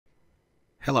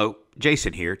Hello,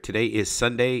 Jason here. Today is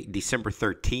Sunday, December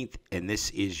 13th, and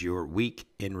this is your week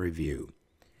in review.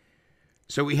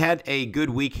 So we had a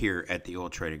good week here at the Oil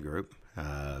Trading Group.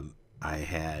 I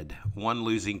had one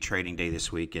losing trading day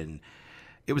this week, and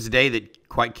it was a day that,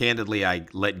 quite candidly, I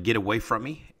let get away from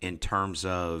me in terms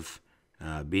of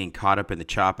being caught up in the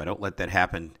chop. I don't let that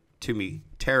happen to me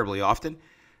terribly often,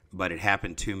 but it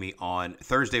happened to me on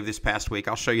Thursday of this past week.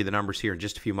 I'll show you the numbers here in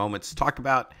just a few moments. Talk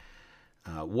about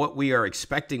what we are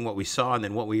expecting, what we saw, and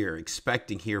then what we are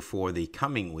expecting here for the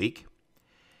coming week.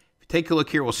 If you take a look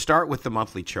here, we'll start with the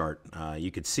monthly chart. You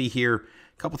can see here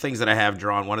a couple things that I have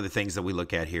drawn. One of the things that we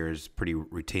look at here is pretty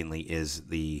routinely is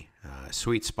the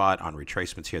sweet spot on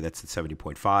retracements here. That's at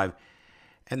 70.5.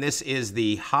 And this is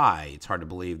the high. It's hard to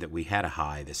believe that we had a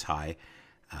high, this high,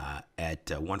 at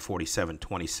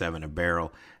 147.27 a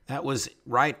barrel. That was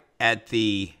right at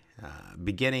the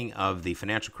beginning of the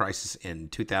financial crisis in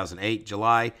 2008,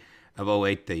 July of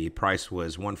 08, the price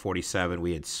was 147.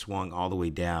 We had swung all the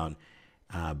way down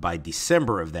by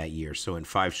December of that year. So in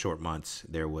 5 short months,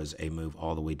 there was a move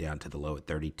all the way down to the low at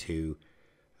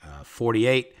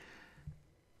 32.48.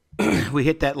 We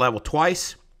hit that level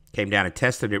twice, came down and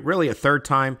tested it really a third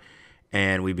time,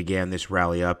 and we began this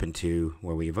rally up into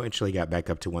where we eventually got back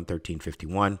up to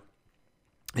 113.51.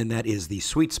 And that is the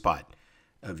sweet spot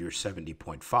of your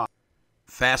 70.5.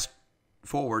 Fast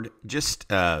forward just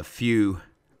a few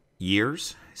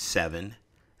years, 7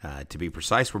 to be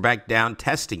precise, we're back down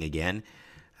testing again,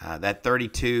 that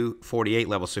 32.48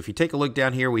 level. So if you take a look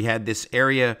down here, we had this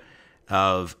area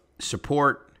of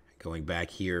support going back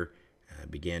here,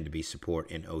 began to be support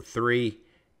in 03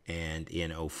 and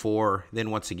in 04,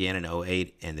 then once again in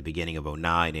 08 and the beginning of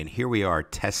 09. And here we are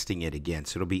testing it again.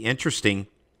 So it'll be interesting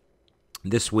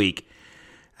this week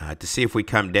to see if we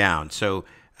come down. So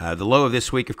the low of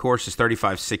this week, of course, is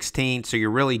 35.16. So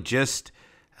you're really just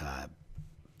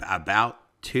about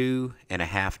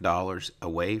 $2.50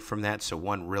 away from that. So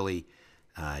one really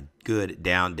good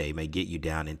down day may get you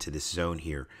down into this zone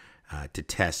here to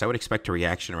test. I would expect a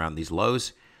reaction around these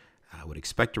lows. I would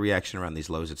expect a reaction around these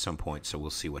lows at some point, so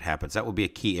we'll see what happens. That will be a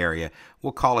key area.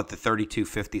 We'll call it the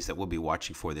 32.50s that we'll be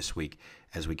watching for this week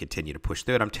as we continue to push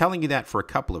through it. I'm telling you that for a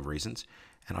couple of reasons,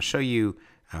 and I'll show you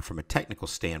from a technical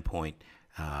standpoint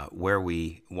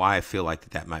why I feel like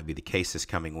that might be the case this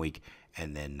coming week,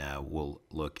 and then we'll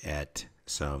look at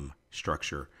some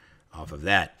structure off of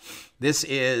that. This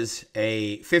is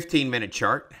a 15-minute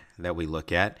chart that we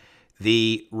look at.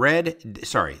 The let's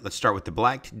start with the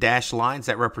black dashed lines.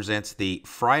 That represents the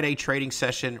Friday trading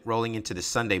session rolling into the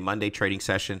Sunday, Monday trading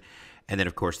session. And then,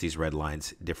 of course, these red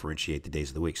lines differentiate the days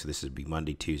of the week. So this would be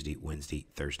Monday, Tuesday, Wednesday,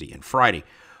 Thursday, and Friday.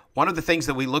 One of the things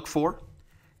that we look for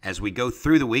as we go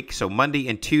through the week, so Monday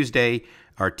and Tuesday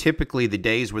are typically the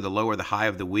days where the low or the high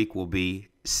of the week will be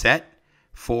set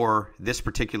for this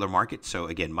particular market. So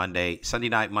again, Sunday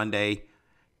night, Monday,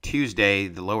 Tuesday,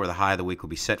 the low or the high of the week will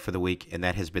be set for the week, and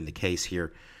that has been the case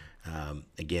here.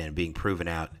 Again, being proven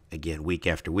out again week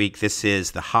after week. This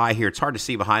is the high here. It's hard to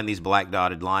see behind these black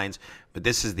dotted lines, but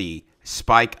this is the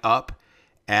spike up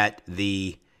at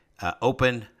the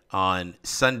open on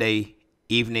Sunday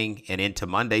evening and into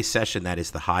Monday session. That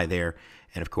is the high there,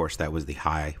 and of course that was the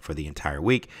high for the entire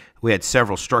week. We had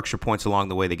several structure points along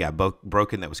the way that got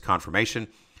broken. That was confirmation,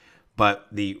 but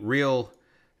the real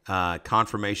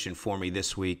confirmation for me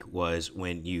this week was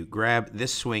when you grab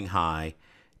this swing high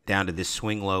down to this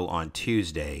swing low on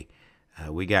Tuesday,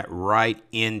 we got right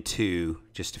into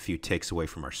just a few ticks away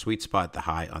from our sweet spot. The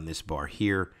high on this bar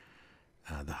here,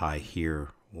 the high here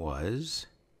was,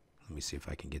 let me see if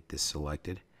I can get this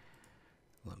selected.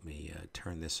 Let me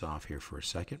turn this off here for a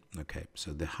second. Okay,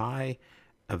 so the high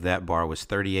of that bar was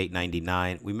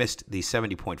 38.99. We missed the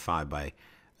 70.5 by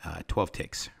 12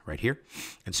 ticks right here.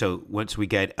 And so once we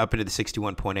get up into the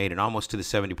 61.8 and almost to the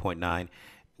 70.9,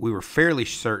 we were fairly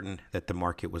certain that the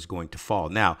market was going to fall.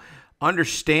 Now,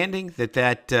 understanding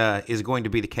that is going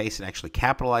to be the case and actually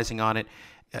capitalizing on it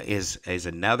is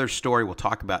another story. We'll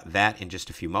talk about that in just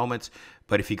a few moments.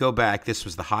 But if you go back, this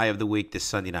was the high of the week, this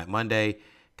Sunday night, Monday.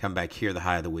 Come back here, the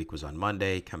high of the week was on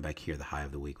Monday. Come back here, the high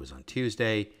of the week was on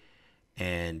Tuesday.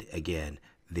 And again,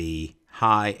 the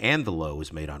high and the low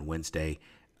was made on Wednesday.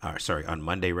 On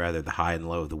Monday rather. The high and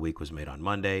low of the week was made on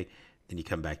Monday. Then you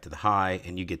come back to the high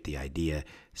and you get the idea.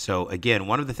 So again,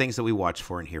 one of the things that we watch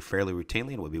for in here fairly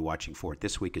routinely, and we'll be watching for it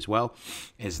this week as well,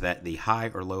 is that the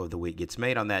high or low of the week gets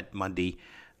made on that Monday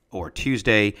or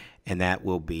Tuesday, and that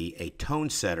will be a tone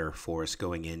setter for us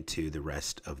going into the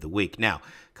rest of the week. Now,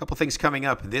 a couple things coming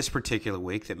up this particular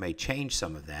week that may change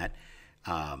some of that.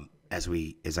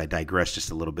 As I digress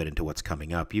just a little bit into what's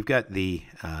coming up, you've got the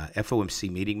FOMC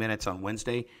meeting minutes on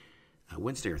Wednesday.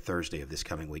 Wednesday or Thursday of this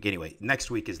coming week. Anyway,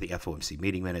 next week is the FOMC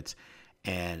meeting minutes,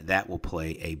 and that will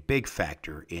play a big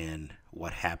factor in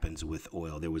what happens with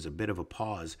oil. There was a bit of a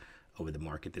pause over the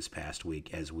market this past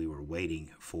week as we were waiting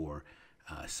for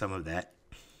some of that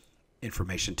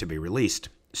information to be released.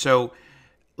 So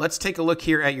let's take a look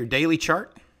here at your daily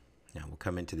chart. Now we'll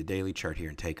come into the daily chart here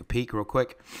and take a peek real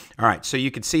quick. All right, so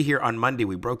you can see here on Monday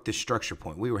we broke this structure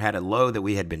point. We had a low that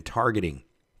we had been targeting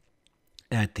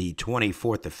at the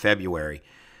 24th of February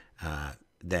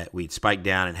that we'd spiked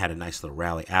down and had a nice little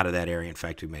rally out of that area. In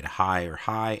fact, we made a higher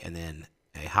high and then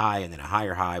a high and then a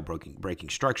higher high, breaking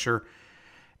structure.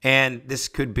 And this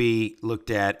could be looked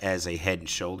at as a head and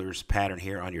shoulders pattern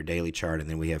here on your daily chart. And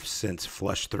then we have since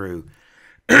flushed through,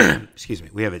 excuse me,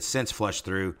 we have it since flushed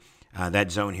through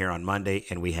that zone here on Monday.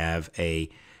 And we have a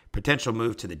potential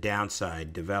move to the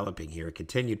downside developing here, a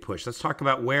continued push. Let's talk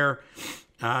about where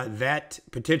that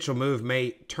potential move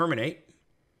may terminate.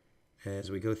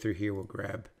 As we go through here, we'll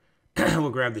grab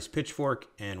this pitchfork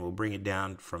and we'll bring it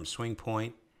down from swing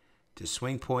point to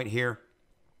swing point here.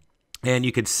 And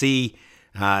you can see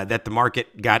that the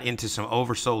market got into some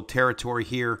oversold territory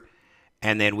here,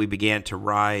 and then we began to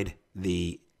ride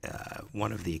the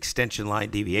one of the extension line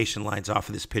deviation lines off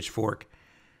of this pitchfork,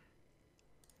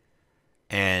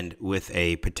 and with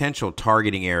a potential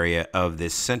targeting area of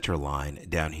this center line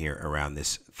down here around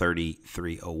this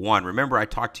 3301. Remember, I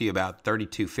talked to you about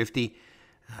 3250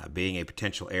 being a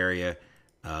potential area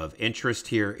of interest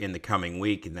here in the coming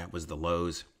week, and that was the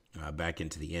lows back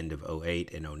into the end of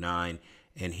 08 and 09.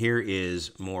 And here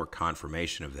is more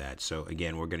confirmation of that. So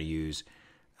again, we're going to use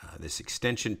this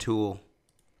extension tool.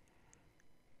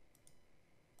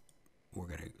 We're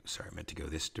going to, sorry, I meant to go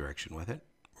this direction with it.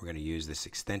 We're going to use this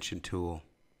extension tool,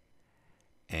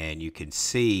 and you can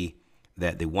see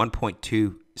that the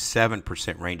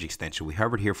 1.27% range extension, we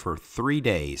hovered here for 3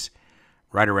 days,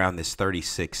 right around this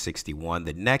 36.61.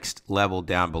 The next level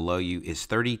down below you is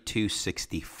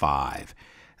 32.65.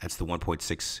 That's the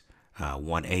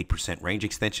 1.618% range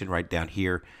extension right down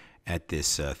here at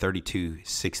this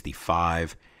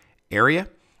 32.65 area.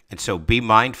 And so be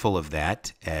mindful of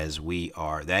that as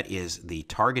that is the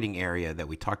targeting area that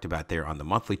we talked about there on the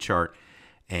monthly chart.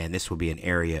 And this will be an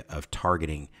area of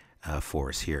targeting for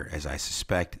us here, as I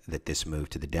suspect that this move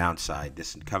to the downside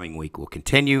this coming week will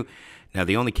continue. Now,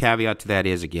 the only caveat to that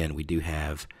is, again, we do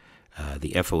have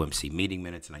the FOMC meeting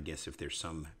minutes. And I guess if there's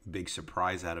some big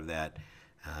surprise out of that,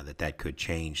 that could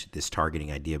change this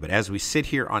targeting idea. But as we sit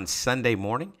here on Sunday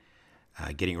morning,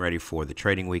 getting ready for the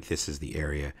trading week, this is the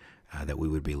area that we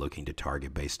would be looking to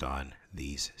target based on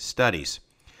these studies.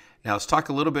 Now, let's talk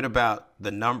a little bit about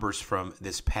the numbers from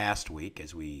this past week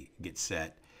as we get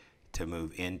set to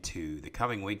move into the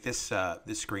coming week. This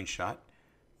screenshot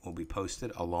will be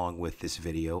posted along with this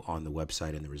video on the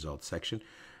website in the results section.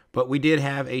 But we did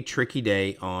have a tricky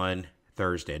day on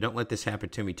Thursday. Don't let this happen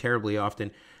to me terribly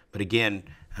often. But again,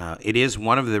 it is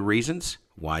one of the reasons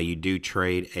why you do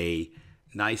trade a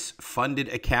nice funded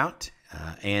account.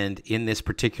 And in this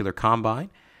particular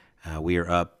combine, we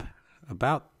are up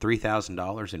about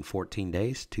 $3,000 in 14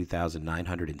 days,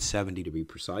 $2,970 to be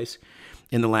precise.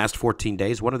 In the last 14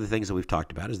 days, one of the things that we've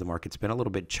talked about is the market's been a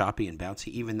little bit choppy and bouncy,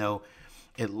 even though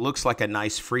it looks like a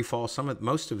nice free fall.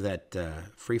 Most of that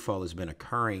free fall has been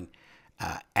occurring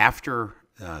after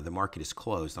the market is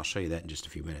closed. I'll show you that in just a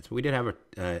few minutes. But we did have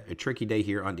a tricky day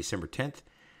here on December 10th.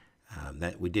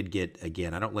 That we did get,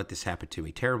 again, I don't let this happen to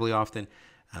me terribly often,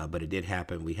 but it did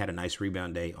happen. We had a nice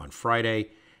rebound day on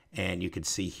Friday, and you can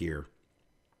see here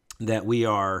that we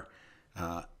are,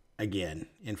 again,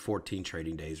 in 14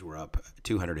 trading days, we're up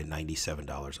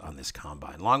 $297 on this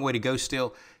combine. Long way to go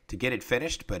still to get it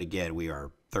finished, but again, we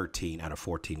are 13 out of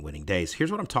 14 winning days.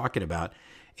 Here's what I'm talking about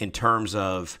in terms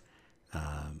of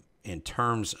the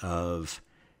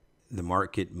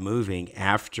market moving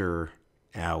after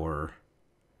hours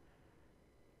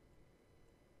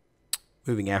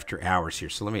here.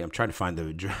 So I'm trying to find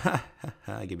the,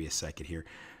 give me a second here.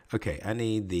 Okay, I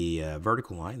need the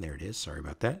vertical line. There it is. Sorry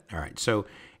about that. All right, so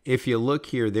if you look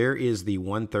here, there is the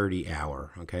 1:30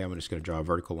 hour. Okay, I'm just going to draw a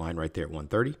vertical line right there at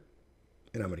 1:30.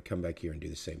 And I'm going to come back here and do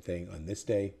the same thing on this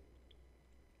day.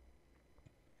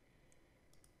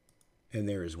 And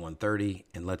there is 1:30.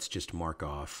 And let's just mark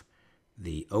off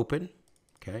the open.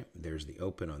 Okay, there's the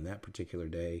open on that particular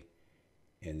day.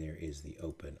 And there is the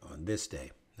open on this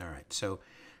day. All right, so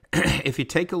if you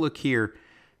take a look here,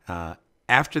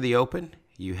 after the open,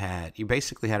 you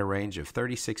basically had a range of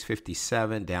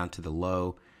 36.57 down to the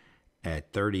low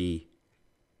at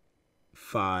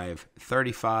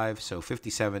 35.35. So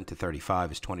 57 to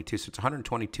 35 is 22. So it's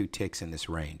 122 ticks in this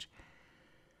range.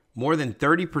 more than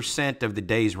 30% of the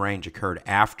day's range occurred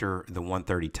after the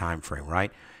 1:30 time frame,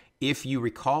 right? If you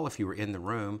recall, if you were in the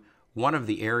room, one of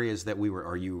the areas that we were,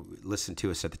 or you listened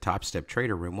to us at the Top Step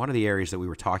Trader room, one of the areas that we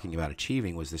were talking about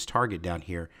achieving was this target down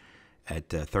here at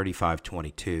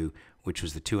 35.22, which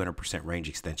was the 200% range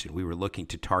extension. We were looking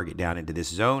to target down into this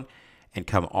zone and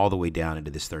come all the way down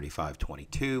into this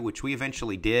 35.22, which we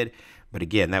eventually did. But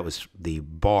again, that was the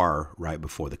bar right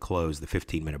before the close, the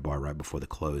 15-minute bar right before the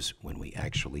close when we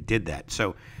actually did that.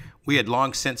 So we had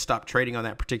long since stopped trading on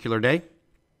that particular day.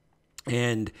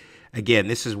 And again,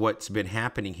 this is what's been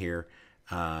happening here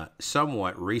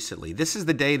somewhat recently. This is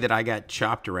the day that I got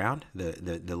chopped around,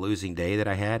 the losing day that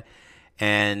I had.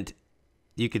 And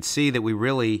you could see that we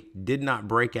really did not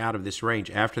break out of this range.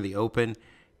 After the open,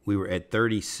 we were at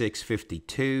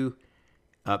 36.52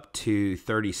 up to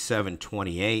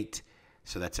 37.28.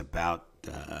 So that's about,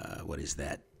 what is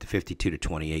that? 52 to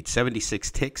 28,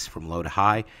 76 ticks from low to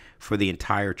high for the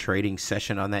entire trading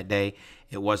session on that day.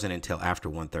 It wasn't until after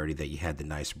 1:30 that you had the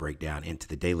nice breakdown into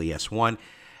the daily S1.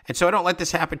 And so I don't let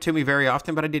this happen to me very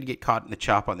often, but I did get caught in the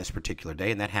chop on this particular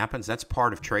day, and that happens. That's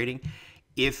part of trading.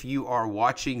 If you are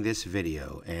watching this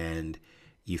video and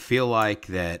you feel like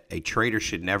that a trader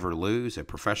should never lose, a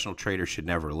professional trader should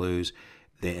never lose,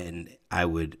 then I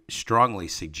would strongly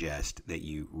suggest that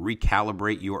you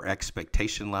recalibrate your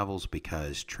expectation levels,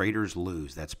 because traders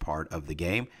lose. That's part of the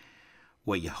game.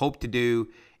 What you hope to do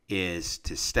is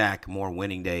to stack more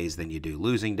winning days than you do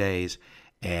losing days,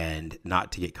 and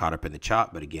not to get caught up in the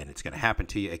chop. But again, it's going to happen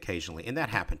to you occasionally, and that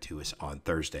happened to us on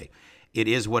Thursday. It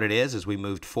is what it is as we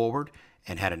moved forward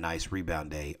and had a nice rebound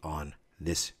day on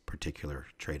this particular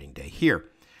trading day here.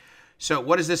 So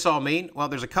what does this all mean? Well,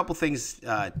 there's a couple things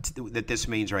that this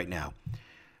means right now.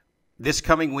 This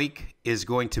coming week is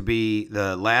going to be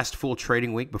the last full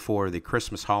trading week before the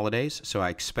Christmas holidays. So I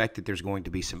expect that there's going to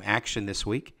be some action this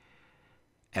week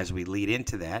as we lead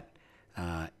into that.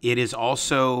 It is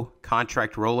also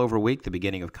contract rollover week, the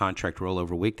beginning of contract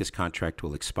rollover week. This contract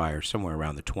will expire somewhere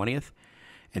around the 20th.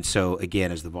 And so,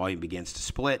 again, as the volume begins to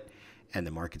split and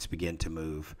the markets begin to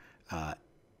move,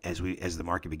 as the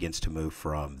market begins to move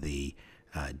from the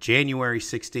January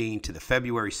 16 to the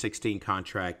February 16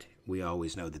 contract, we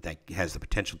always know that that has the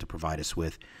potential to provide us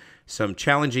with some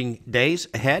challenging days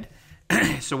ahead.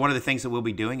 So one of the things that we'll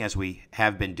be doing, as we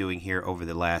have been doing here over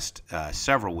the last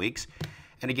several weeks,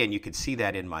 and again, you can see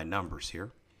that in my numbers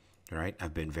here. All right,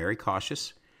 I've been very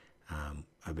cautious.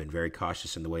 I've been very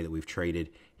cautious in the way that we've traded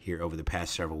here over the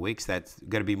past several weeks. That's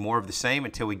going to be more of the same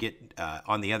until we get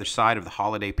on the other side of the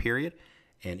holiday period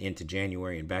and into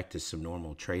January and back to some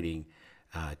normal trading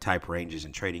type ranges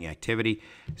and trading activity.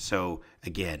 So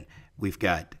again, we've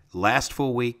got last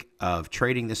full week of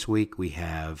trading this week. We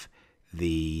have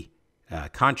the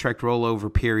contract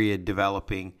rollover period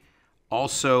developing.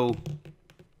 Also,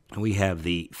 we have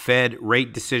the Fed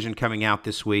rate decision coming out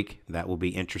this week. That will be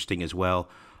interesting as well.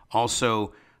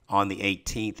 Also, on the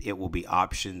 18th, it will be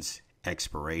options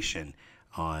expiration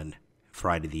on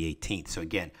Friday the 18th. So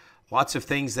again, lots of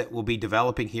things that will be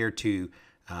developing here to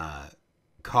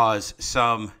cause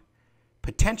some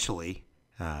potentially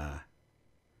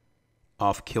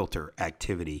off-kilter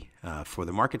activity for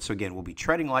the market. So again, we'll be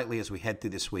treading lightly as we head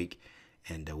through this week,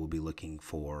 and we'll be looking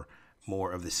for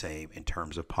more of the same in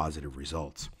terms of positive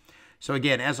results. So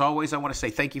again, as always, I want to say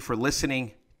thank you for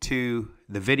listening to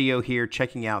the video here,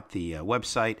 checking out the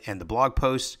website and the blog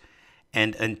posts.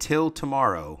 And until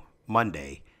tomorrow,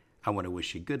 Monday, I want to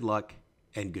wish you good luck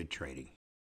and good trading.